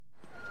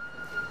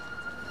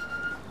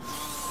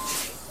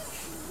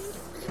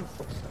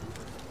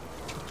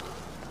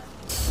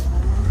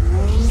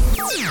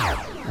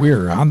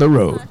We're on the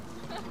road.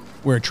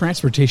 Where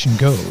transportation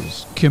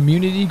goes,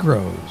 community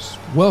grows.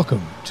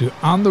 Welcome to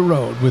On the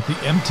Road with the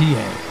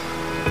MTA.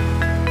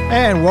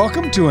 And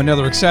welcome to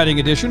another exciting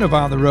edition of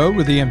On the Road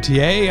with the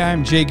MTA.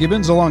 I'm Jay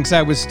Gibbons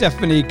alongside with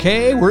Stephanie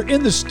Kay. We're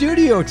in the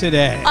studio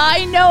today.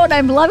 I know, and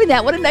I'm loving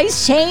that. What a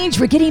nice change.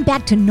 We're getting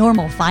back to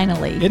normal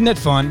finally. Isn't it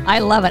fun? I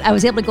love it. I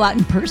was able to go out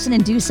in person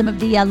and do some of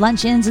the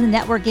luncheons and the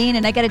networking,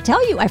 and I got to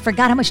tell you, I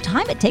forgot how much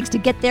time it takes to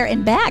get there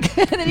and back.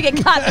 And then you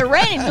get caught in the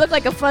rain and you look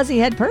like a fuzzy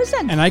head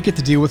person. And I get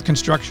to deal with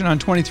construction on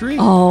 23.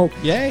 Oh,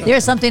 yay.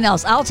 There's something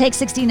else. I'll take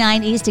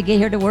 69 East to get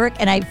here to work,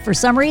 and for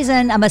some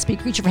reason, I must be a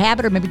creature of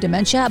habit or maybe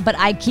dementia, but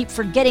I keep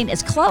forgetting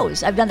it's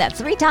closed. I've done that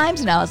 3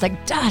 times now. It's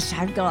like, gosh,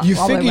 I'd go You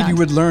all the way figured around. you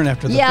would learn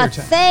after the third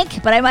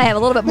time. But I might have a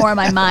little bit more in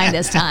my mind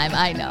this time.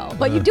 I know.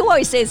 But you do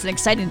always say it's an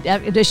exciting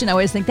edition. I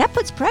always think that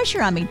puts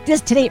pressure on me.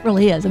 Today it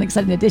really is an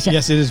exciting edition.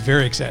 Yes, it is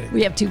very exciting.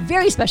 We have 2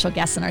 very special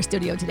guests in our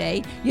studio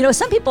today. You know,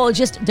 some people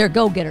they're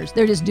go-getters.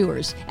 They're just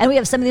doers. And we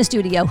have somebody in the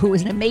studio who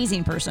is an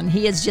amazing person.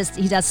 He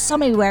does so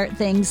many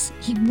things.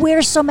 He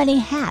wears so many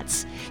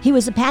hats. He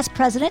was the past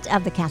president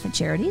of the Catholic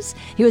Charities.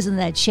 He was in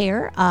the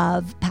chair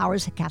of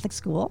Powers Catholic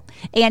School.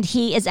 And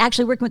he is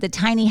actually working with the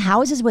tiny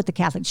houses with the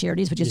Catholic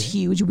Charities, which is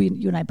huge.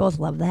 You and I both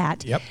love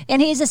that. Yep. And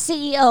he's a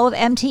CEO of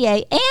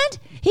MTA, and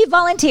he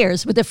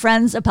volunteers with the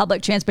Friends of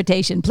Public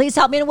Transportation. Please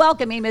help me in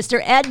welcoming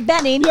Mr. Ed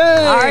Benning,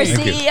 our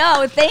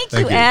CEO. Thank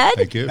you, Ed.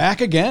 Thank you. Back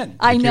again.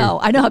 I know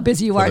how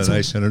busy you are. What a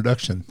nice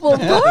introduction. Well,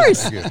 of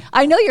course.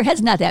 I know your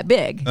head's not that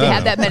big to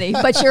have that many,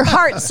 but your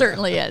heart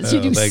certainly is.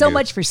 You do thank so you.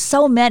 much for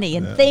so many,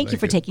 and thank you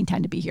for you. taking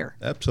time to be here.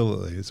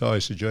 Absolutely. It's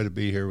always a joy to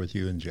be here with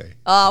you and Jay.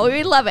 Oh,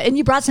 we love it. And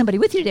you brought somebody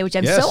with you today, which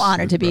I'm so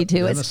honored to be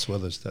too. Dennis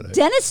with us today.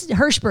 Dennis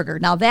Hirschberger.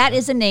 Now, that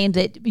is a name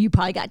that you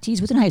probably got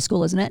teased with in high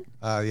school, isn't it?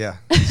 Yeah.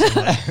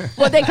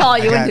 What they call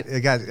you.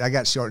 I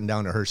got shortened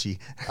down to Hershey.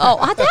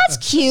 Oh, that's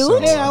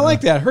cute. Yeah, I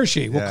like that.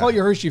 Hershey. We'll Yeah. call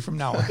you Hershey from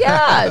now on.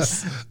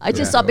 Yes. I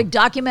just saw a big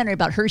documentary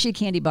about Hershey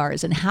candy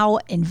bars and how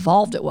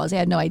involved it was. I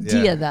had no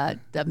idea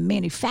the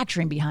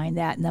manufacturing behind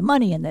that and the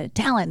money and the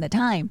talent and the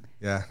time.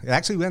 Yeah.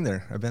 Actually,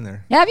 I've been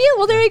there. Have you?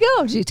 Well, there you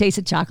go. Did you taste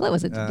the chocolate?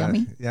 Was it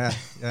yummy? Yeah.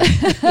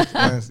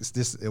 It's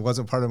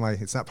not part of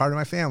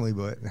my family,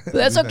 but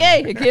That's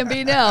okay. It can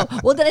be now.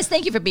 Well, Dennis,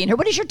 thank you for being here.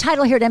 What is your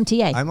title here at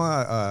MTA? I'm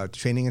a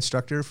training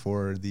instructor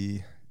for the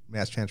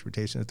Mass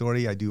Transportation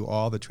Authority. I do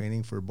all the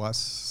training for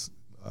bus,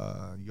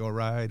 Your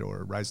Ride,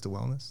 or Rides to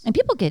Wellness. And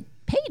people get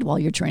paid while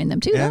you're training them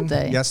too, don't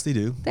they? Yes, they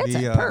do. That's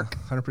a perk.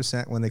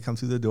 100% when they come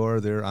through the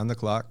door, they're on the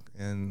clock,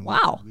 and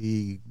Wow.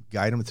 we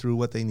guide them through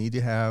what they need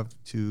to have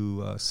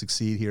to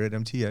succeed here at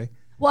MTA.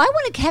 Well, I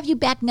want to have you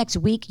back next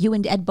week. You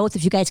and Ed, both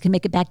of you guys can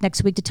make it back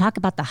next week to talk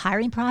about the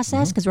hiring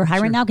process because we're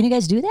hiring now. Can you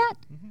guys do that?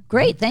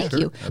 Great, thank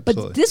you. But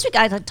absolutely. this week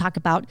I'd like to talk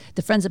about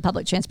the Friends of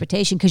Public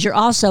Transportation because you're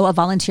also a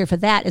volunteer for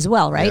that as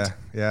well, right?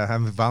 Yeah,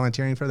 I'm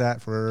volunteering for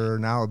that for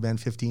now. It's been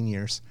 15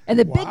 years. And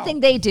the big thing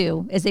they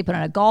do is they put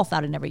on a golf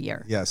outing every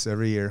year. Yes,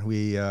 every year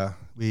we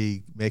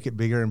make it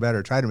bigger and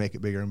better. Try to make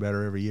it bigger and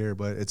better every year,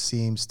 but it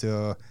seems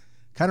to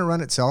kind of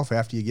run itself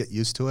after you get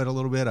used to it a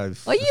little bit.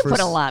 Well, you put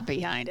a lot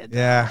behind it.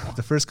 Yeah,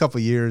 the first couple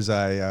of years,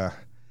 I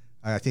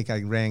think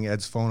I rang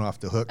Ed's phone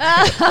off the hook.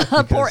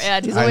 Poor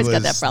Ed, he's always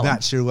got that problem. I was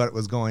not sure what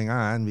was going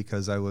on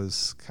because I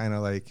was kind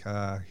of like,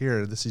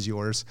 here, this is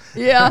yours.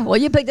 Yeah, well,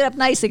 you picked it up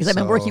nicely because I've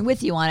been So- working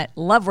with you on it.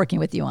 Love working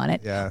with you on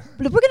it. Yeah.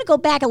 But if we're going to go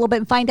back a little bit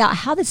and find out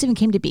how this even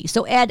came to be.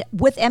 So, Ed,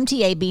 with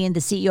MTA being the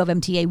CEO of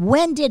MTA,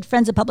 when did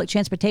Friends of Public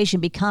Transportation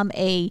become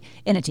a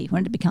entity?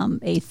 When did it become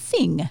a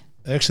thing?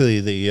 Actually,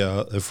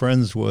 the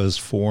Friends was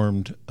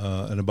formed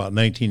in about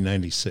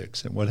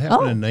 1996. And what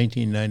happened in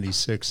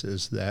 1996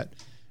 is that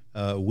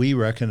we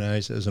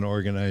recognized as an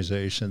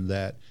organization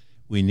that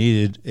we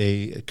needed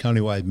a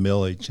countywide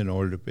millage in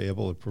order to be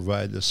able to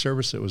provide the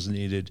service that was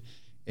needed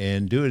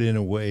and do it in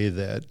a way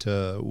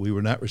that we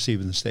were not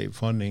receiving the state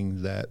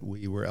funding that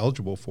we were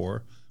eligible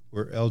for.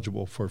 We're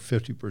eligible for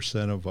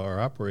 50% of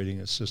our operating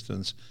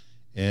assistance,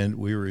 and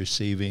we were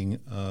receiving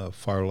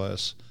far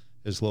less,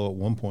 as low at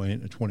one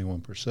point at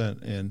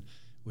 21%. And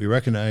we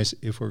recognize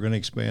if we're going to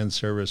expand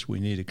service, we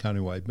need a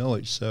countywide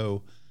millage.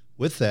 So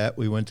with that,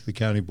 we went to the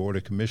County Board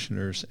of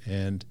Commissioners,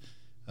 and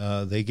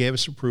they gave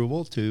us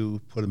approval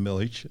to put a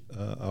millage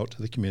out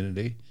to the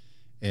community.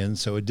 And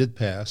so it did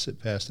pass.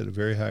 It passed at a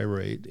very high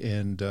rate.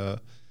 And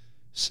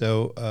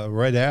so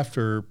right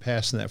after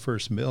passing that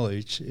first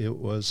millage, it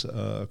was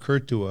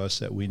occurred to us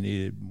that we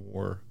needed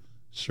more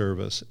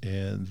service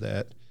and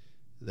that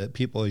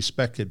people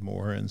expected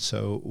more. And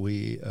so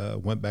we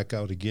went back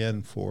out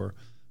again for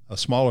a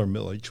smaller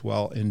millage.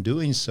 While in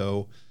doing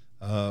so,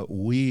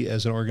 we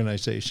as an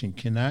organization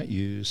cannot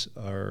use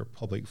our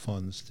public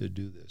funds to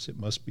do this. It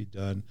must be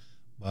done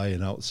by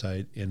an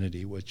outside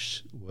entity,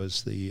 which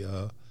was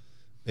the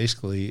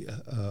basically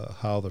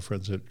how the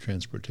Friends of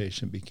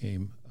Transportation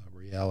became a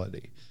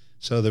reality.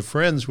 So the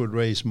Friends would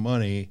raise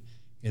money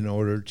in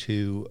order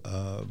to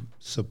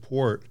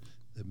support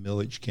the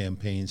millage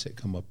campaigns that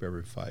come up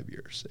every 5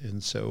 years.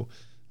 And so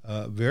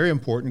very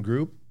important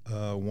group,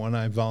 one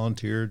I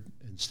volunteered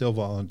and still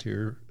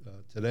volunteer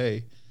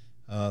today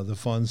the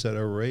funds that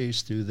are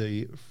raised through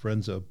the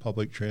Friends of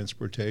Public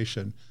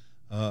Transportation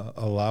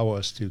allow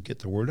us to get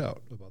the word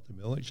out about the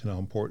millage and how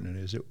important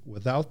it is.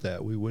 Without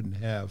that, we wouldn't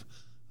have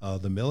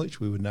the millage.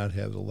 We would not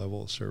have the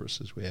level of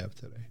services we have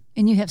today.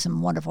 And you have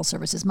some wonderful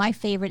services. My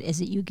favorite is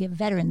that you give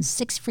veterans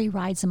 6 free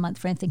rides a month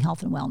for anything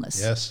health and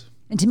wellness. Yes.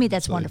 And to me,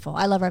 that's wonderful.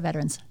 I love our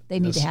veterans. They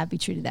need to be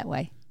treated that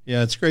way.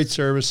 Yeah, it's great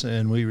service,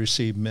 and we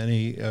receive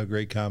many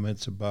great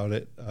comments about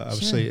it.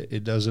 Obviously,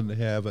 it doesn't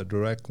have a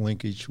direct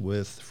linkage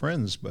with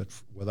Friends, but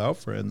without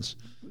Friends,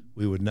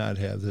 we would not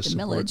have the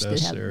support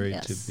necessary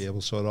to be able.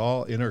 So it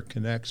all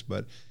interconnects,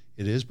 but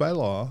it is by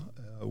law.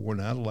 We're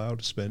not allowed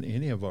to spend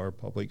any of our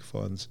public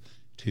funds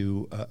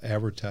to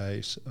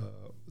advertise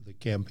the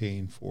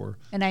campaign for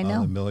the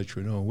millage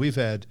renewal. We've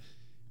had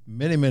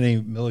many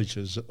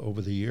millages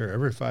over the year,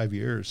 every 5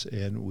 years,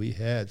 and we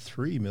had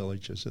 3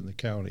 millages in the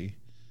county.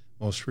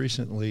 Most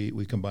recently,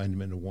 we combined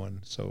them into one,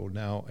 so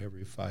now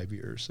every 5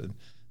 years, and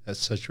that's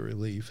such a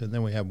relief. And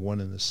then we have one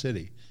in the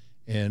city,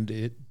 and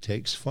it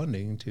takes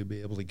funding to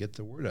be able to get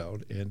the word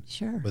out. And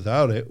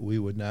without it, we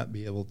would not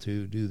be able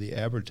to do the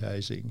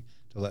advertising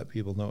to let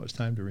people know it's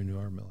time to renew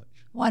our millage.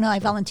 Well, I know I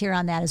volunteer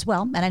on that as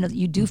well, and I know that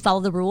you do follow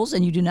the rules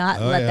and you do not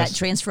let that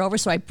transfer over,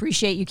 so I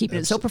appreciate you keeping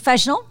it so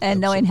professional and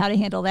knowing how to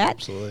handle that.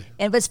 Absolutely.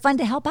 And it's fun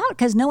to help out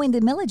because knowing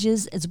the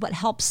millages is what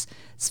helps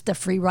the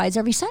free rides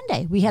every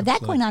Sunday. We have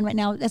that going on right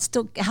now. That's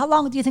still. How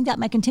long do you think that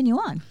might continue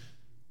on?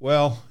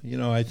 Well,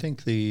 I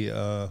think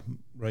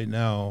right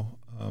now,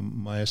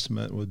 my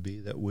estimate would be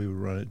that we would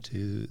run it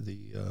to the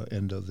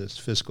end of this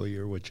fiscal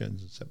year, which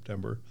ends in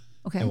September.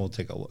 Okay. And we'll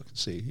take a look and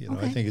see.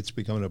 I think it's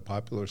becoming a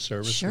popular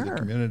service for the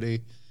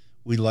community.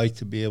 We like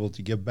to be able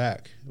to give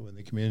back when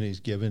the community is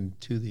given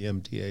to the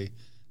MTA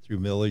through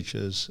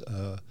millages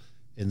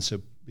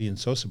and being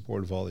so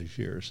supportive all these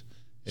years.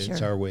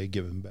 It's our way of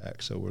giving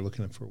back. So we're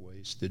looking for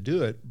ways to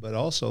do it. But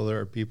also there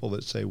are people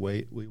that say,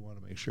 wait, we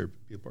want to make sure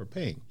people are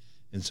paying.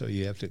 And so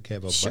you have to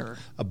have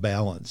a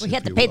balance. Well, you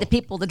have to pay the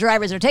people, the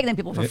drivers are taking the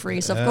people for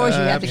free. So, of course,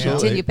 you have to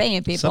continue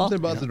paying people. Something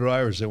about the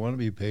drivers, they want to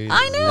be paid.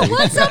 I know.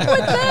 What's up with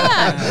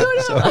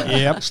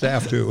that?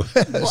 Staff too.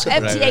 Well,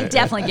 MTA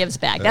definitely gives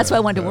back. That's why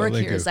I wanted to work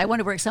here. I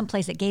wanted to work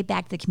someplace that gave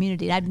back to the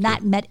community. I've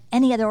not met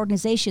any other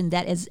organization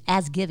that is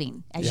as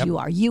giving as you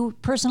are. You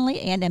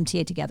personally and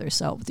MTA together.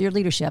 So with your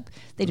leadership,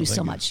 they do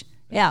so much.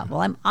 Yeah,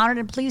 well, I'm honored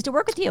and pleased to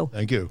work with you.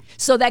 Thank you.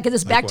 So that gets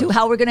us back to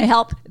how we're going to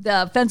help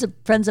the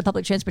Friends of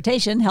Public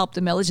Transportation, help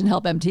the millage and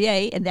help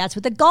MTA, and that's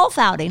with the golf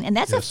outing. And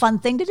that's a fun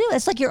thing to do.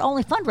 It's like your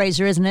only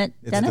fundraiser, isn't it,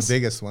 Dennis? It's the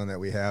biggest one that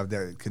we have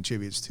that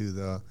contributes to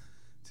the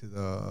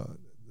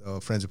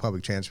Friends of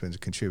Public Transportation,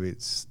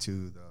 contributes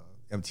to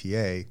the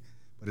MTA,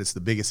 but it's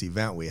the biggest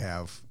event we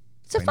have.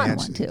 It's a fun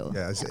one, too.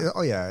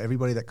 Yeah,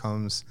 everybody that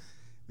comes.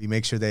 We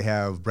make sure they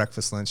have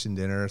breakfast, lunch, and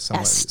dinner. A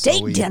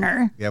steak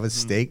dinner. We have a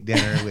steak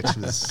dinner, which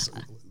is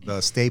the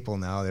staple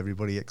now.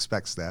 Everybody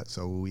expects that,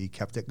 so we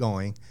kept it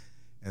going.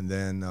 And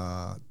then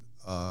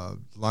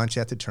lunch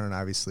at the turn,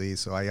 obviously.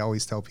 So I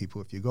always tell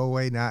people, if you go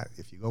away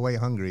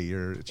hungry,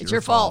 it's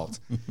your fault.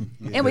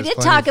 And we did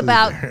talk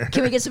about,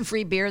 can we get some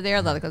free beer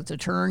there? Like the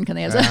turn, can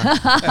they have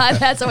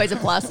that's always a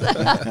plus.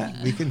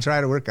 We can try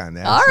to work on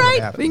that. All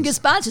right, we can get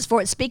sponsors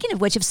for it. Speaking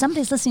of which, if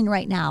somebody's listening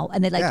right now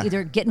and they'd like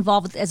either get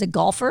involved as a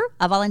golfer,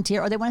 a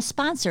volunteer, or they want to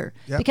sponsor,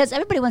 because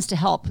everybody wants to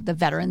help the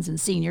veterans and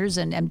seniors,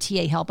 and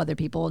MTA help other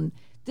people, and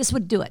this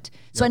would do it.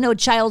 So I know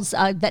Child's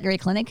Veterinary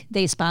Clinic,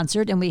 they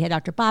sponsored, and we had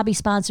Dr. Bobby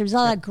sponsors.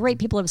 All that great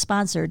people have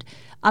sponsored.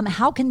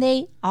 How can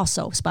they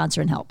also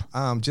sponsor and help?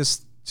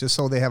 Just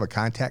so they have a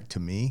contact to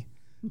me.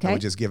 Okay. I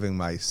would just give them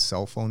my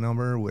cell phone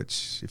number,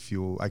 which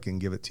I can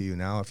give it to you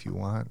now if you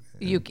want.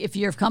 If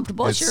you're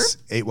comfortable, it's sure.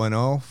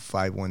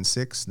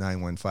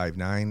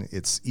 810-516-9159.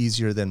 It's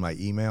easier than my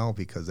email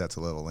because that's a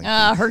little lengthy.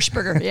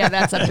 Hirschberger,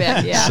 that's a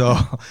bit,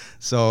 yeah.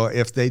 So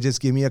if they just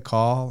give me a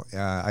call,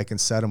 I can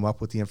set them up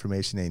with the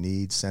information they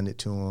need, send it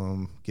to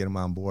them, get them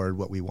on board,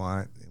 what we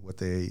want, what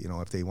they,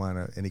 if they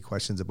want any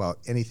questions about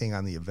anything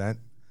on the event,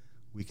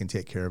 we can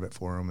take care of it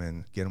for them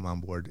and get them on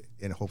board,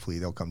 and hopefully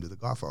they'll come to the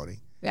golf outing.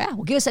 Yeah,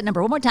 well, give us that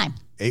number one more time.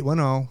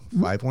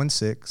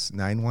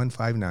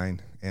 810-516-9159,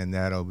 and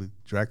that'll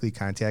directly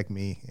contact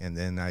me, and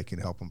then I can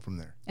help them from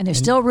there. And there's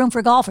still room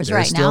for golfers right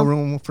now. There's still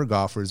room for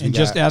golfers. And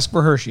just ask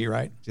for Hershey,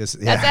 right? Let's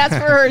ask for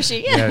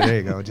Hershey. Yeah, there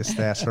you go. Just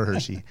ask for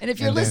Hershey. And if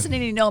you're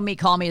listening and you know me,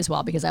 call me as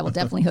well, because I will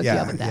definitely hook you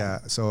up with that. Yeah,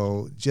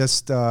 so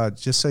just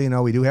so you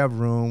know, we do have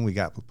room. We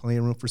got plenty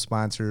of room for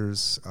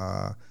sponsors.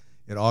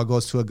 It all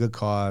goes to a good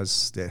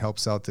cause that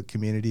helps out the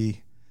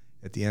community.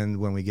 At the end,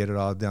 when we get it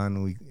all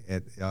done,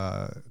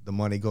 the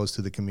money goes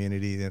to the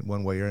community in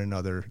one way or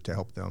another to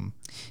help them.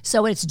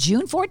 So it's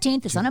June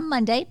 14th. It's on a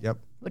Monday. Yep.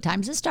 What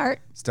time does it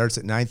start? Starts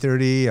at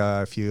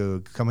 9:30. If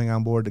you're coming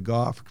on board to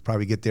golf, you could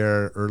probably get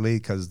there early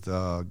because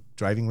the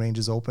driving range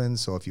is open.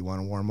 So if you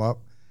want to warm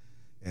up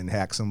and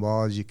hack some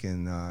balls, you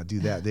can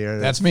do that there.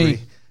 That's me.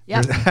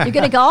 Yeah, you're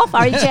going to golf,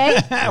 are you, Jay?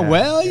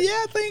 Well, yeah,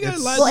 I think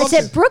Well, it's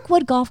at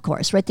Brookwood Golf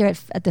Course, right there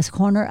at this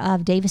corner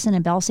of Davison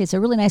and Belsey. It's a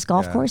really nice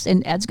golf course,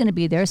 and Ed's going to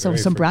be there, so Very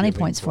some brownie forgiving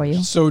points for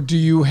you. So do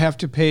you have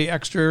to pay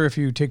extra if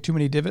you take too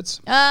many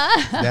divots?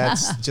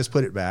 That's just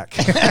put it back.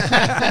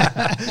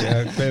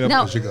 Yeah, clean up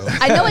Now, as you go.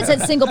 I know it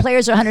said single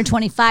players are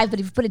 125, but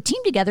if you put a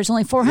team together, it's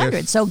only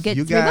 400. So get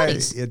you three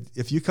buddies.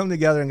 if you come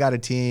together and got a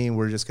team,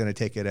 we're just going to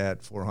take it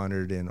at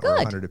 400 or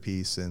 100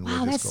 apiece, and we'll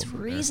Wow, just that's go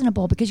from there.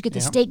 reasonable because you get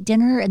the steak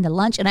dinner and the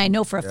lunch, and I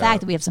know for a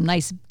fact that we have some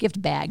nice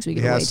gift bags we We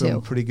give away have some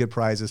too. pretty good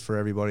prizes for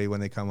everybody when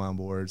they come on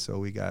board. So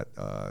we got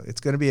it's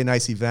going to be a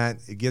nice event.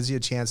 It gives you a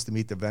chance to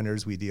meet the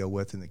vendors we deal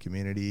with in the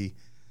community.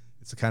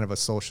 It's a kind of a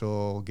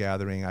social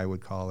gathering, I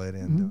would call it.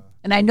 And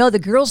And I know the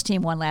girls'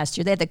 team won last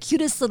year. They had the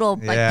cutest little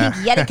pink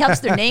Yeti cups,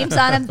 their names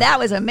on them. That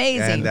was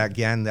amazing. and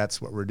again, that's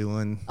what we're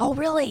doing Oh,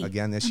 really?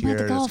 again this I'm about year.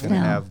 to It's golf going to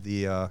now. have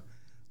the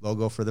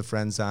logo for the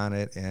friends on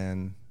it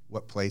and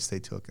what place they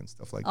took and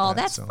stuff like that. Oh,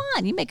 that's So-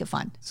 fun. You make it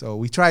fun. So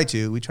we try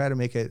to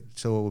make it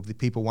so the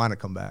people want to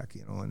come back,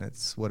 and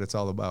it's what it's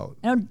all about.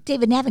 I know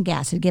David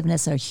Navigas had given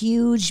us a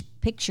huge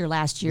picture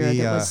last year.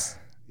 The, That was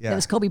yeah. it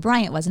was Kobe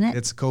Bryant, wasn't it?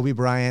 It's Kobe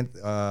Bryant.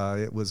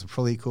 It was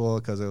really cool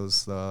because it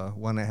was the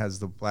one that has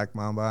the black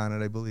mamba on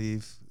it, I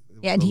believe.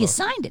 Yeah, and he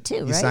signed it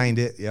too, He right? signed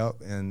it.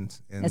 Yep, and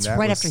That's that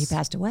right was- after he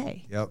passed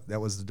away. Yep,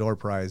 that was the door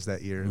prize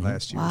that year,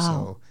 last year. Wow.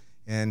 So,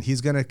 and he's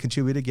going to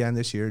contribute again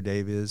this year.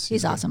 Dave is.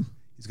 He's gonna- awesome.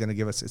 He's going to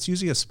give us. It's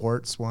usually a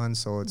sports one,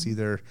 so it's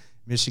either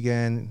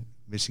Michigan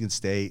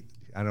State.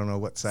 I don't know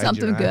what side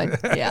Something you're on. good.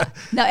 Yeah.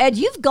 Now, Ed,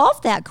 you've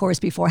golfed that course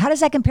before. How does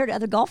that compare to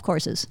other golf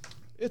courses?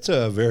 It's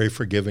a very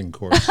forgiving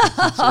course.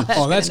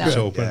 Oh, that's It's good.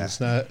 open.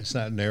 Yeah. It's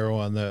not narrow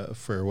on the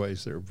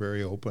fairways. They're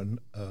very open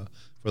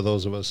for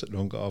those of us that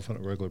don't golf on a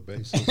regular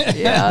basis.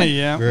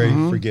 Yeah. Very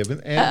forgiving,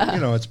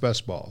 and it's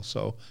best ball.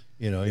 So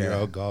you're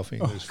out golfing.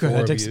 There's good. four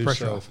That of takes the you,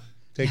 pressure so off.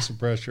 takes the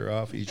pressure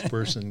off. Each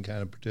person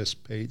kind of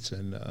participates,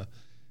 and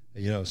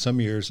some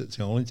years it's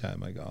the only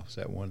time I golf is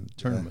that one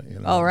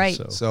tournament. Oh, right.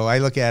 So I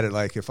look at it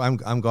like if I'm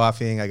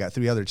golfing, I got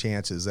 3 other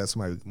chances. That's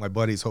my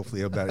buddies.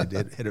 Hopefully,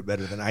 hit it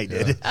better than I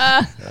did.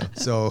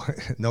 So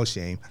no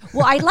shame.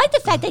 Well, I like the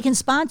fact they can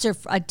sponsor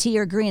a tee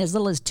or green as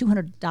little as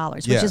 $200,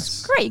 which is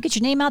Yes. great. You get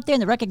your name out there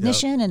and the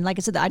recognition. And like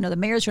I said, I know the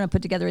mayor's trying to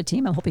put together a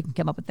team. I hope he can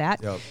come up with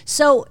that. Yep.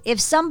 So if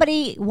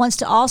somebody wants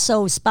to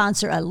also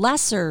sponsor a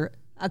lesser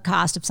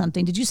cost of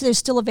something, did you say there's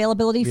still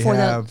availability for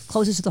the have-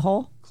 closest to the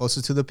hole?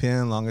 Closest to the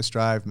pin, longest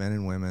drive, men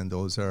and women.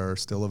 Those are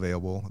still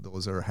available.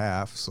 Those are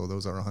half, so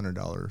those are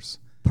 $100.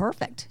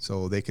 Perfect.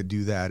 So they could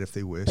do that if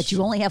they wish. But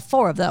you only have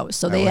 4 of those,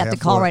 so I they only have to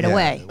call 4. right Yeah,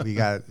 away. We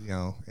got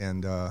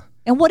and.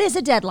 And what is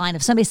the deadline?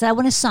 If somebody said, I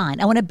want a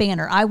sign, I want a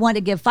banner, I want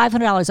to give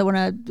 $500, I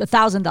want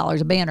 $1,000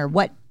 a banner,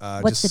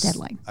 what's the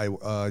deadline?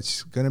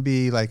 It's going to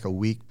be like a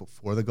week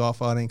before the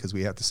golf outing because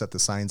we have to set the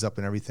signs up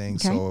and everything.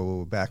 Okay. So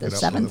we'll back The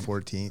it up on the 7th?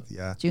 14th.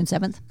 Yeah. June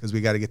 7th? Because we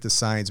got to get the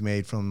signs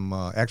made from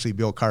actually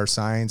Bill Carr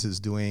Signs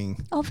is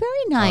doing Oh,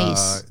 very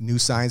nice. new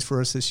signs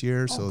for us this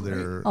year. So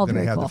they're Oh, going to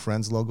very have cool. the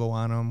Friends logo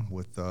on them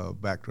with the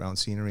background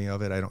scenery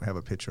of it. I don't have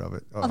a picture of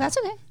it. Oh, that's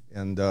okay.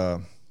 And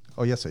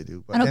oh yes, I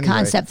do. But I know anyway,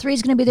 Concept 3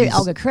 is going to be there,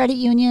 Elga Credit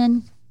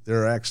Union.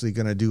 They're actually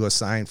going to do a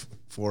sign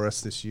for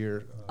us this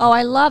year, Oh,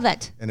 I love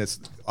it. and it's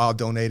all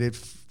donated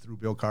through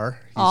Bill Carr.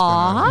 He's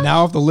Aw.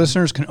 Now, if the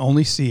listeners can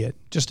only see it,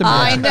 just a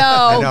I minute. know.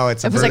 I know,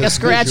 it's a if it's like very a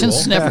scratch and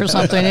visual. sniff or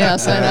something.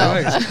 Yes, I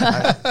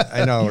know.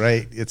 I know,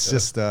 right? It's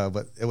just,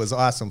 but it was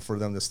awesome for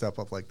them to step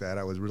up like that.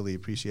 I was really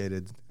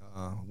appreciated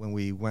when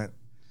we went.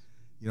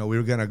 We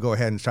were going to go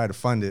ahead and try to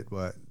fund it,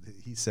 but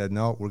he said,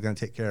 no, we're going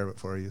to take care of it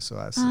for you. So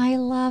I said, I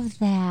love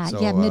that. So,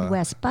 you have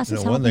Midwest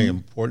buses One thing helping.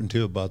 important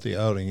too about the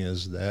outing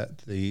is that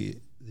the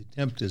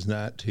attempt is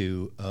not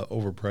to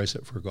overprice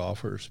it for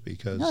golfers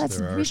because No, that's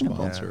there are reasonable.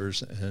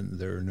 sponsors and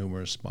there are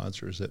numerous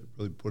sponsors that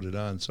really put it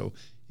on. So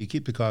you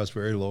keep the cost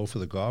very low for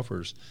the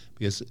golfers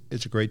because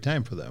it's a great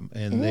time for them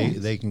and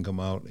they can come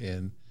out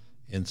and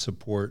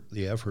support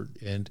the effort.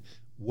 And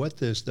what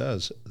this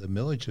does, the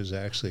millages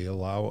actually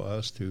allow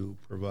us to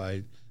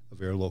provide a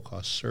very low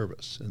cost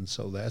service. And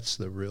so that's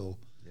the real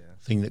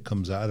thing that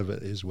comes out of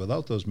it is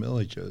without those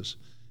millages,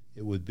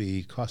 it would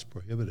be cost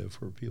prohibitive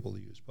for people to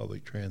use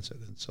public transit.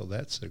 And so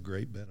that's a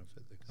great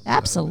benefit that comes out of it.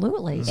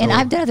 Absolutely. And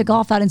I've done other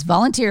golf outings,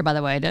 volunteer, by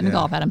the way. I done a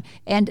golf at them,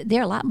 and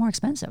they're a lot more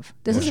expensive.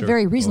 This is a sure.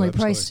 very Oh, reasonably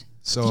absolutely. priced.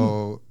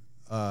 so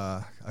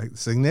a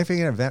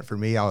significant event for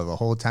me out of the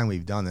whole time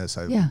we've done this.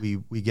 Yeah.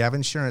 We have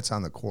insurance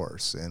on the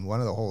course, and one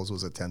of the holes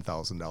was a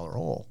 $10,000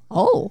 hole.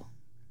 Oh,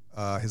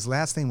 His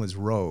last name was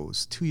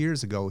Rose. 2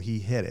 years ago, he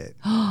hit it,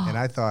 and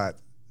I thought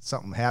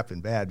something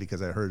happened bad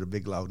because I heard a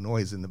big loud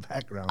noise in the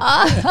background.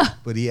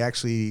 But he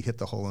actually hit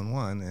the hole in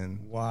one, and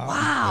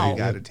wow. he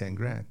got it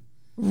 $10,000.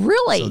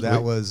 Really? So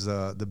that was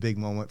the big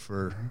moment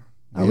for.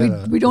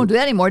 we don't do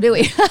that anymore, do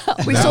we?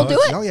 We still do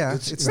it? Oh yeah,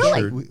 it's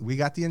Really? we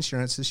got the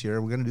insurance this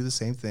year. We're going to do the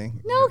same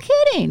thing. No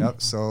kidding.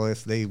 Yep. So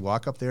if they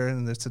walk up there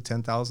and it's a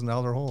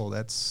 $10,000 hole,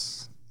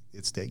 it's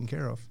taken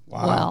care of.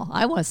 Well,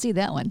 I want to see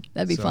that one.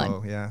 That'd be So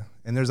fun. yeah,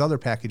 and there's other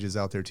packages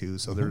out there too.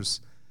 So there's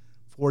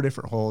 4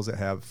 different holes that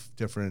have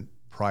different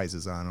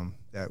prizes on them.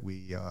 that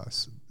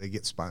they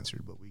get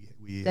sponsored, but we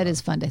that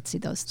is fun to see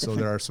those. So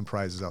there are some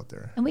prizes out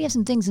there, and we have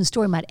some things in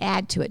store we might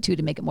add to it too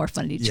to make it more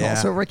fun to each hole.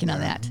 So we're working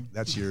on that.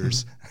 That's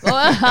yours. Well,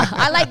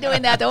 I like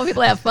doing that though when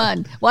people have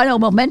fun. Well, I know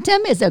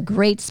Momentum is a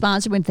great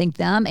sponsor. We thank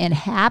them, and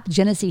HAP,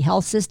 Genesee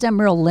Health System,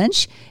 Merrill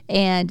Lynch,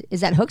 and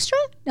is that Hookstra?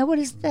 No, what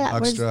is that?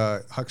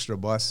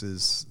 Huckstra Bus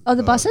is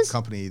the buses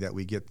company that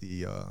we get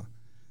the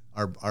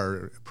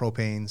our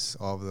propanes,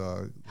 all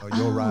the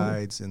Yo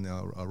Rides and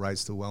the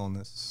Rides to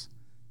Wellness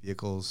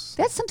vehicles.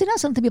 That's something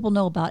else something people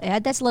know about,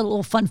 Ed. That's a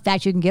little fun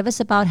fact you can give us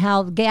about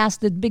how gas,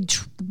 the big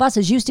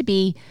buses used to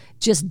be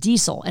just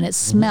diesel, and it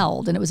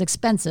smelled, and it was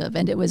expensive,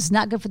 and it was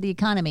not good for the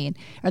economy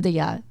or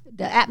the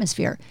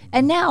atmosphere.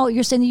 And now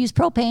you're saying you use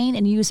propane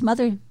and you use some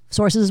other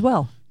sources as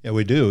well. Yeah,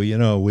 we do. You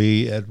know,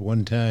 we at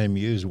one time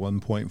used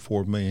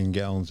 1.4 million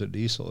gallons of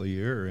diesel a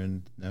year,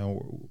 and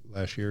now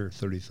last year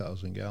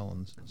 30,000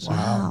 gallons. So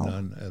wow,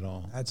 none at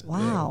all. That's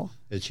wow.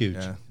 It's huge.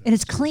 Yeah. And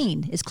it's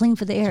clean. It's clean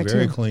for the air it's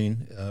very too.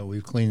 Clean.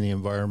 We've cleaned the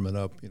environment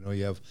up. You know,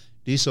 you have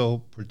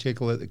diesel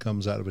particulate that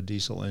comes out of a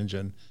diesel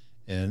engine,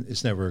 and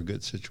it's never a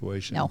good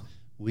situation. No.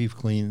 We've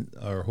cleaned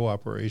our whole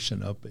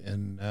operation up,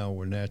 and now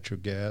we're natural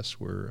gas,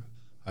 we're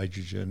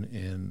hydrogen,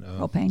 and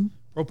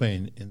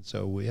propane, and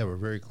so we have a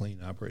very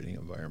clean operating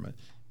environment,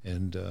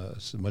 and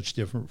it's much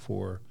different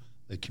for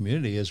the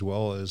community as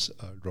well as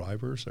our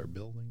drivers, our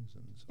buildings,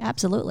 and so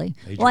absolutely.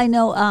 Well, I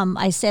know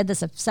I said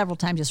this several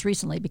times just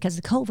recently because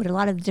of COVID. A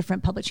lot of the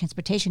different public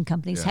transportation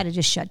companies had to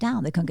just shut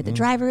down. They couldn't get the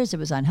drivers. It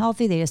was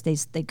unhealthy.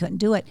 They couldn't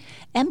do it.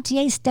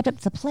 MTA stepped up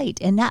to the plate,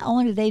 and not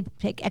only did they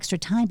take extra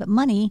time but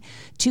money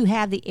to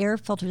have the air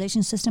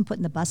filtration system put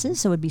in the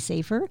buses so it would be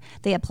safer.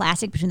 They had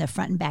plastic between the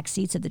front and back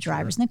seats of the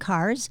drivers and the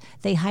cars.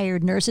 They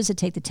hired nurses to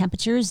take the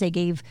temperatures. They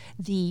gave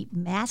the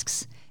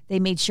masks. They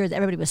made sure that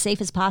everybody was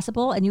safe as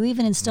possible, and you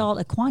even installed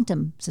a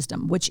quantum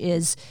system, which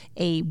is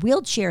a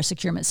wheelchair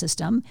securement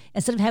system.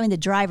 Instead of having the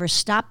driver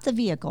stop the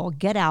vehicle,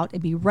 get out,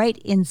 and be right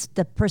in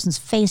the person's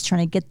face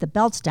trying to get the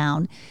belts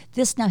down,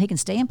 this now he can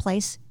stay in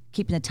place,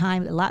 keeping the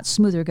time a lot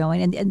smoother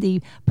going, and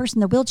the person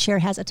in the wheelchair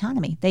has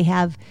autonomy. They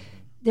have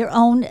their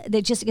own,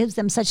 it just gives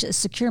them such a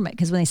securement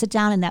because when they sit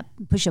down and that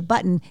push a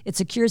button, it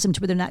secures them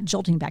to where they're not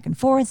jolting back and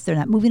forth, they're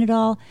not moving at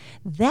all.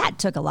 That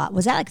took a lot.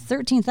 Was that like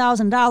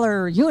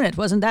 $13,000 unit?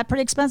 Wasn't that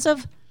pretty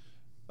expensive?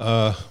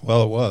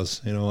 Well, it was,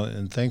 you know,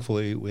 and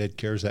thankfully we had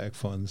CARES Act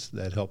funds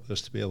that helped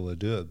us to be able to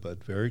do it,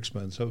 but very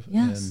expensive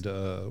and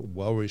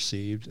well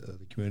received.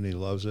 The community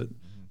loves it.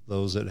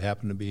 Those that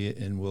happen to be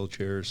in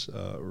wheelchairs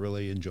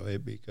really enjoy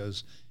it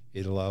because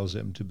it allows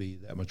them to be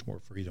that much more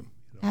freedom.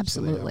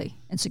 Absolutely, so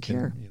and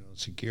secure.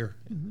 Secure.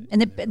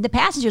 And the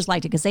passengers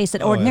liked it because they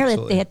said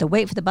ordinarily they had to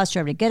wait for the bus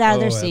driver to get out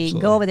of their seat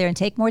and go over there and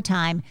take more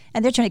time.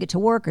 And they're trying to get to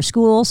work or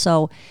school.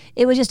 So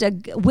it was just a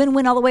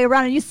win-win all the way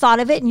around. And you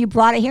thought of it and you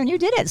brought it here and you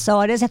did it. So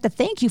I just have to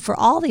thank you for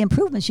all the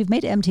improvements you've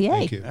made to MTA.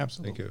 Thank you.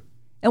 Absolutely. Thank you.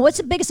 And what's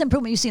the biggest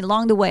improvement you've seen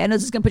along the way? I know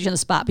this is going to put you on the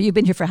spot, but you've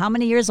been here for how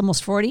many years?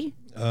 Almost 40?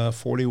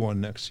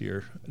 41 next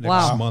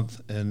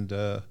month.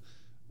 And,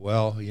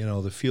 well, you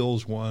know, the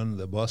fuel's one,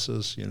 the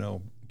buses, you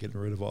know, getting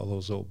rid of all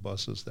those old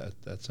buses,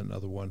 that's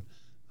another one.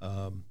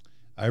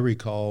 I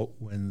recall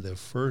when the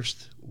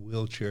first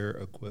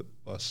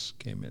wheelchair-equipped bus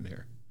came in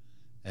here,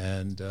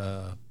 and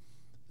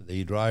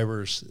the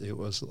drivers, it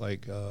was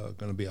like going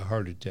to be a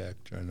heart attack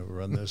trying to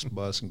run this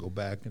bus and go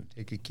back and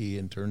take a key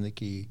and turn the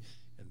key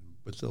and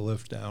put the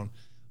lift down.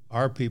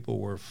 Our people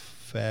were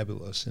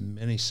fabulous in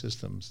many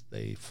systems.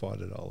 They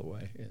fought it all the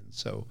way, and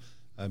so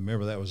I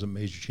remember that was a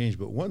major change.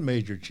 But one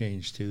major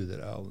change, too,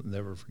 that I'll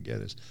never forget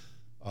is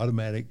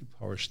automatic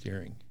power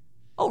steering.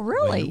 Oh,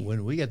 really?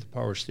 When we got the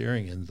power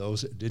steering, and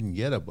those that didn't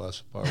get a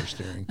bus with power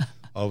steering,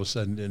 all of a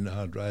sudden didn't know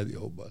how to drive the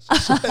old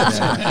buses.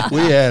 We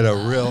had a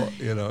real,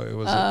 you know,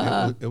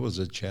 it was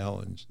a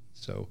challenge.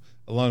 So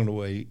along the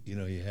way, you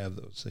know, you have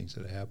those things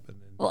that happen.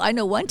 Well, I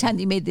know one time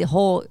you made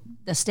the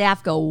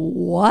staff go,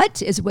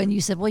 what? Is when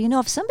you said, well, you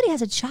know, if somebody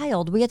has a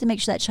child, we have to make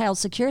sure that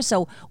child's secure.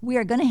 So we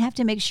are going to have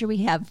to make sure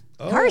we have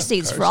car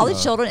seats for all the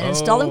children and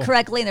install them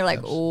correctly. And they're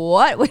like,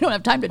 what? We don't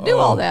have time to do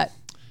all that.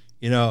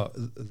 You know,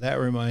 that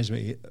reminds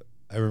me,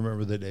 I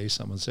remember the day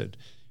someone said,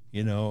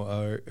 you know,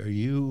 are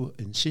you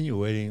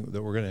insinuating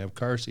that we're going to have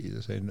car seats?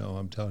 I say, no,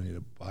 I'm telling you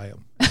to buy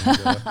them.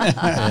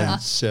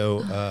 And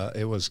so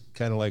it was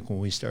kind of like when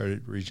we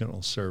started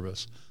regional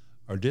service.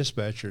 Our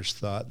dispatchers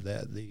thought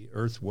that the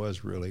earth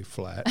was really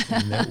flat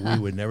and that we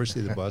would never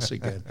see the bus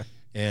again.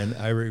 And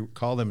I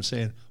recall them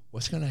saying,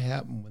 what's going to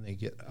happen when they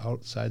get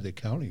outside the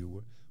county?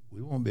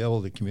 We won't be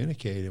able to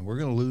communicate, and we're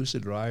going to lose the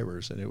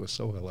drivers. And it was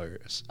so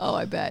hilarious. Oh,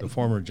 I bet. The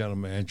former general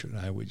manager and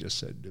I, we just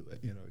said, do it.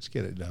 You know, let's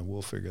get it done.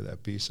 We'll figure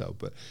that piece out.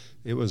 But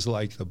it was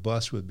like the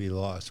bus would be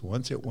lost.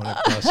 Once it went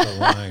across the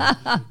line,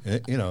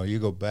 you know, you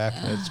go back,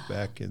 that's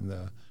back in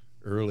the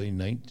early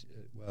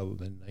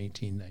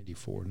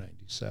 1994,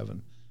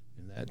 97,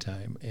 in that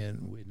time.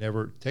 And we'd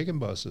never taken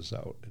buses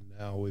out. And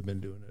now we've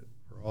been doing it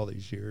for all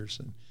these years.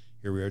 And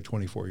here we are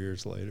 24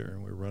 years later,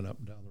 and we run up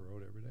and down the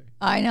road every day.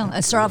 I know. I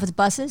start off with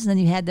buses, and then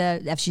you had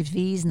the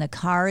FGVs and the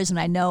cars. And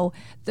I know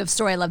the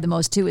story I love the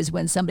most too is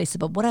when somebody said,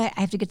 "But what? I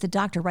have to get to the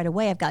doctor right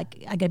away. I got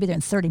to be there in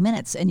 30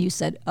 minutes." And you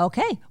said,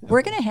 "Okay,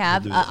 we're going to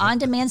have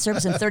on-demand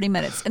service in 30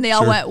 minutes." And they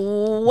all went,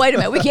 "Wait a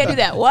minute, we can't do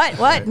that.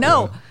 What?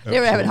 No." They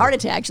were having heart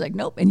attacks. Like,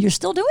 nope. And you're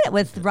still doing it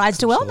with Rides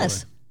to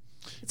Wellness.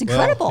 It's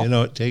incredible. Well, you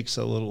know, it takes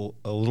a little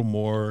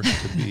more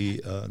to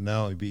be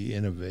not only be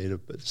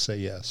innovative, but say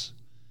yes,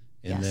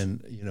 and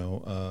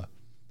then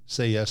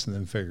say yes and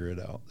then figure it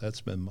out.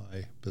 That's been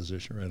my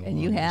position right along.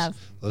 And you have.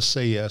 Let's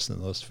say yes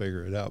and let's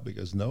figure it out,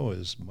 because no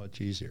is much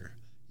easier.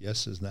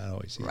 Yes is not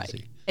always easy.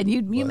 Right. And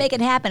you make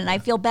it happen, and I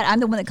feel bad. I'm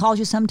the one that calls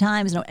you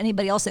sometimes, and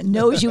anybody else that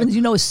knows you, and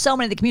you know so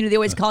many in the community, they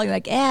always call you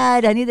like,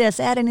 Ed, I need this,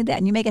 Ed, I need that,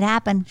 and you make it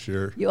happen.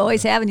 Sure. You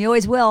always have, and you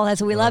always will. That's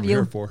what we love I'm you.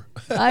 here for.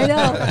 I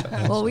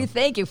know. Well, we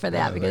thank you for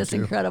that, because it's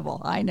incredible.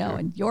 I know. Sure.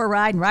 And your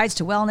ride and Rides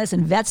to Wellness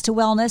and Vets to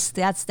Wellness,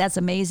 that's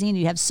amazing.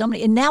 You have so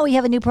many, and now we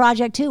have a new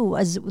project too,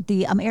 as with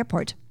the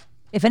airport.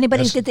 If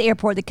anybody's at the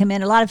airport that come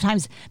in, a lot of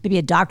times maybe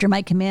a doctor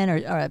might come in,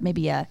 or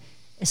maybe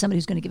somebody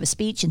who's going to give a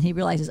speech, and he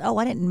realizes, oh,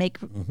 I didn't make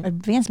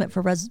advancement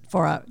for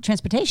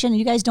transportation.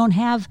 You guys don't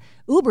have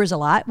Ubers a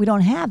lot. We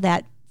don't have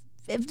that.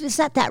 It's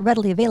not that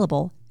readily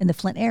available in the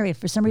Flint area.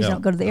 For some reason,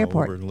 don't go to the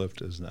airport. Uber and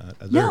Lyft is not.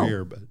 They're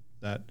here, but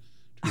not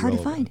hard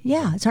to find.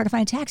 Yeah, it's hard to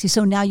find a taxi.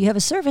 So now you have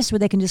a service where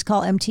they can just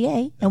call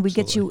MTA, and we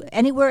get you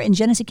anywhere in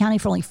Genesee County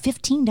for only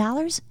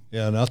 $15.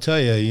 Yeah, and I'll tell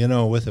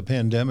you, with the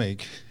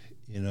pandemic,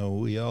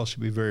 we all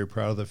should be very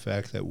proud of the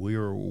fact that we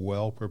were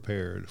well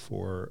prepared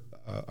for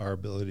our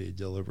ability to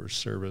deliver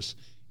service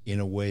in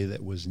a way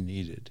that was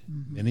needed.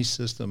 Mm-hmm. Many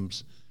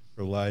systems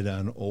relied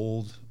on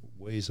old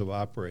ways of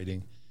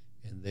operating,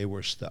 and they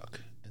were stuck,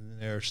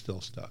 and they're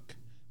still stuck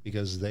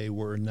because they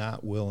were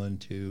not willing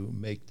to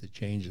make the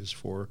changes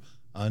for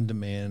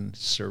on-demand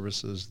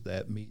services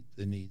that meet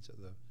the needs of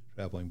the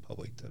traveling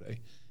public today.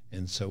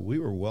 And so we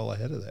were well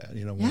ahead of that.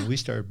 When we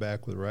started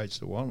back with Rides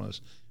to Wellness,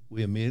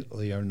 we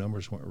immediately, our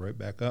numbers went right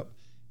back up,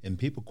 and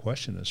people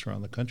questioned us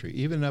around the country,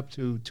 even up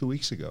to 2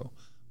 weeks ago,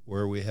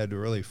 where we had to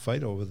really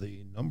fight over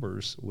the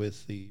numbers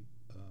with the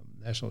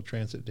National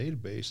Transit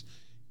Database,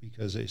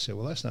 because they said,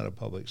 well, that's not a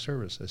public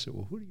service. I said,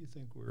 well, who do you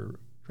think we're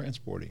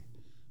transporting?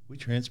 We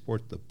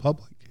transport the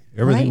public.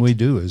 Everything we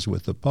do is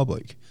with the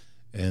public.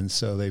 And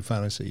so they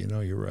finally said,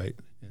 you're right.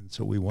 And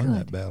so we won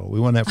that battle. We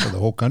won that for the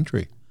whole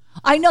country.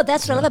 I know.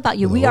 That's what I love about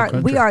you. We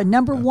are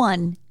number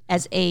one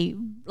as a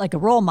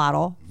role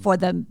model for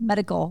the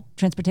medical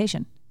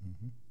transportation.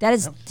 That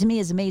is, to me,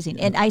 is amazing.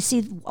 And I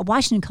see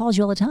Washington calls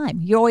you all the time.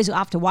 You're always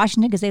off to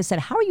Washington because they've said,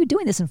 how are you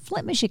doing this in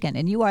Flint, Michigan?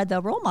 And you are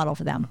the role model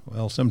for them.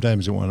 Well,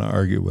 sometimes they want to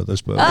argue with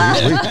us, but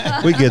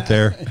we get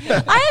there.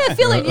 I have a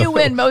feeling you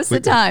win most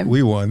of the time.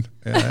 We won.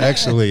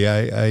 Actually,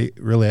 I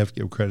really have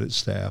to give credit to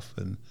staff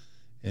and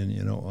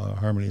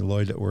Harmony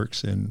Lloyd that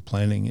works in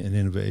planning and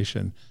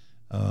innovation.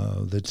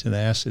 The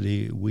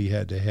tenacity we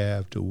had to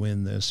have to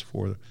win this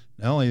for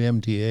not only the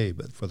MTA,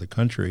 but for the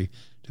country,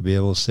 to be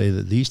able to say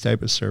that these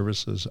type of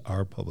services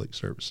are public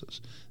services.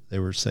 They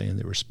were saying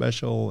they were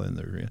special, and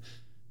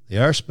they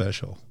are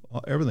special.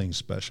 Everything's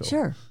special.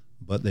 Sure.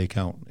 But they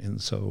count. And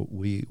so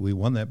we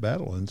won that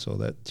battle, and so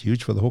that's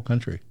huge for the whole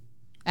country.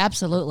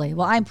 Absolutely.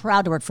 Well, I'm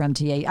proud to work for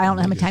MTA. I don't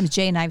know how many times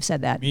Jay and I have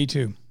said that. Me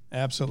too.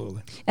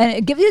 Absolutely.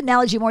 And give you an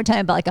analogy more time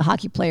about like a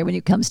hockey player when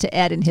it comes to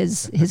Ed and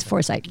his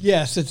foresight.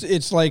 Yes,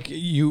 it's like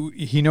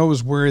he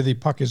knows where the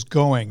puck is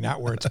going,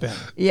 not where it's been.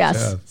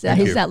 Yes. So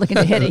he's not looking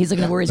to hit it. He's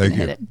looking to where he's going to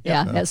hit it.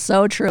 Yeah, that's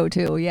so true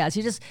too. Yes.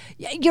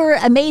 You're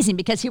amazing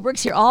because he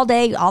works here all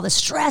day, all the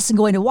stress and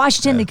going to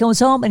Washington, and he goes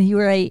home and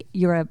you're a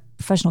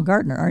professional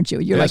gardener, aren't you?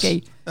 You're like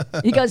he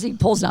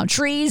pulls down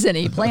trees and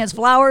he plants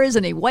flowers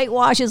and he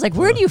whitewashes. Like,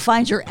 where do you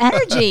find your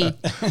energy?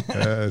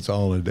 It's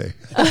all in a day.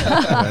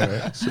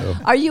 So,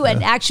 are you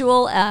an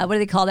actual, what do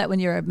they call that when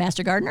you're a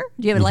master gardener?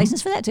 Do you have a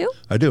license for that too?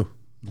 I do.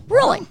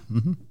 Really?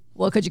 Mm-hmm.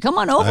 Well, could you come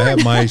on over? I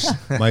have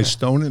my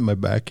stone in my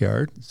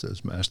backyard. It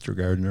says master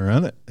gardener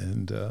on it.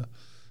 And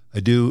I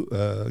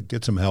do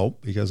get some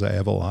help because I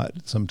have a lot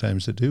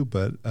sometimes to do,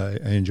 but I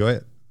enjoy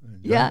it.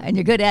 Yeah, and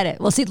you're good at it.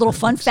 Well, see, a little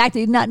fun fact that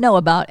you did not know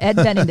about Ed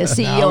Benning, the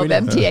CEO of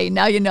MTA.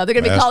 Now you know. They're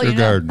going to be calling you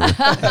now.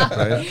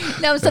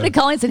 Now, instead of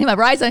calling, sending my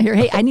rides on here,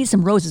 hey, I need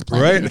some roses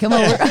planted. Right. Can you come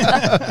over?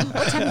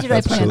 What time did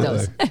I plant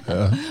those?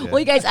 Well,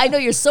 you guys, I know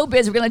you're so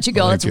busy. We're going to let you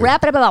go. Let's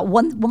wrap it up about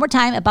one more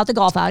time about the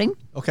golf outing.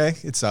 Okay,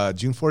 it's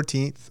June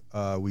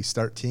 14th. We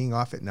start teeing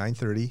off at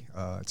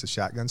 9:30. It's a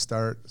shotgun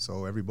start,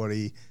 so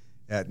everybody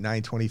at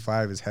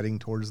 9:25 is heading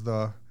towards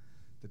the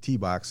tee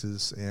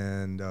boxes,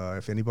 and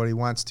if anybody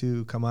wants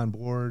to come on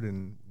board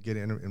and get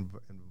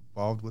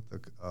involved with the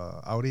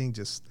outing,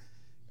 just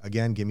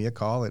again give me a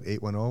call at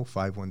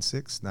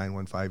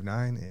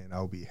 810-516-9159, and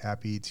I'll be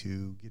happy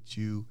to get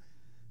you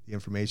the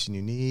information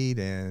you need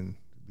and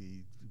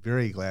be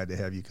very glad to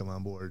have you come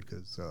on board,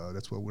 because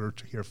that's what we're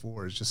here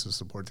for, is just to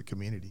support the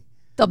community.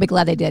 They'll be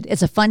glad they did.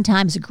 It's a fun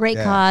time. It's a great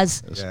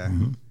cause. Yeah,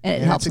 and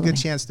it helps. It's a good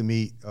chance to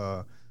meet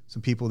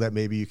some people that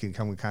maybe you can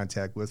come in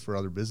contact with for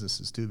other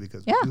businesses too,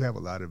 because we do have a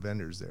lot of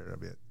vendors there.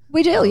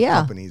 We do, yeah.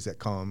 companies that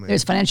come.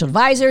 There's financial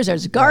advisors,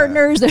 there's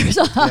gardeners, there's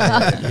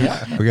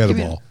Forget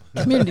them all.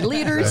 community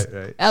leaders.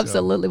 Right.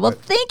 Absolutely. Well,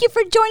 thank you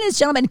for joining us,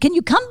 gentlemen. Can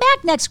you come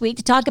back next week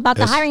to talk about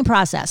the hiring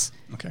process?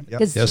 Okay. Yep.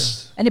 'Cause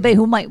Yes. anybody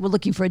who might be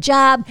looking for a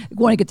job,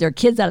 want to get their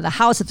kids out of the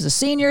house if it's a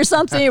senior or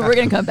something, we're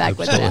going to come back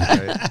with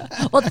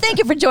that. Well, thank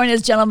you for joining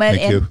us, gentlemen.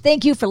 Thank you.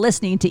 Thank you for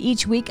listening to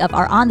each week of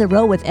our On the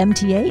Road with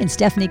MTA and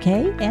Stephanie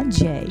K. and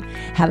Jay.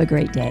 Have a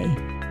great day.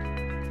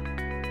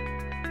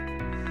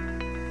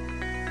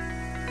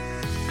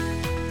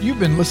 You've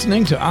been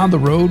listening to On the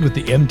Road with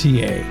the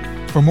MTA.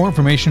 For more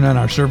information on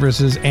our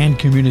services and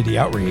community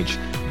outreach,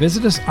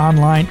 visit us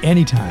online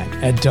anytime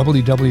at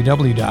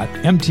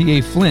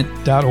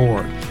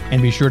www.mtaflint.org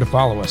and be sure to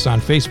follow us on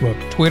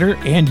Facebook, Twitter,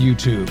 and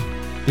YouTube.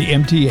 The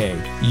MTA,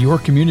 your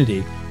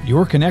community,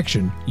 your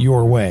connection,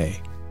 your way.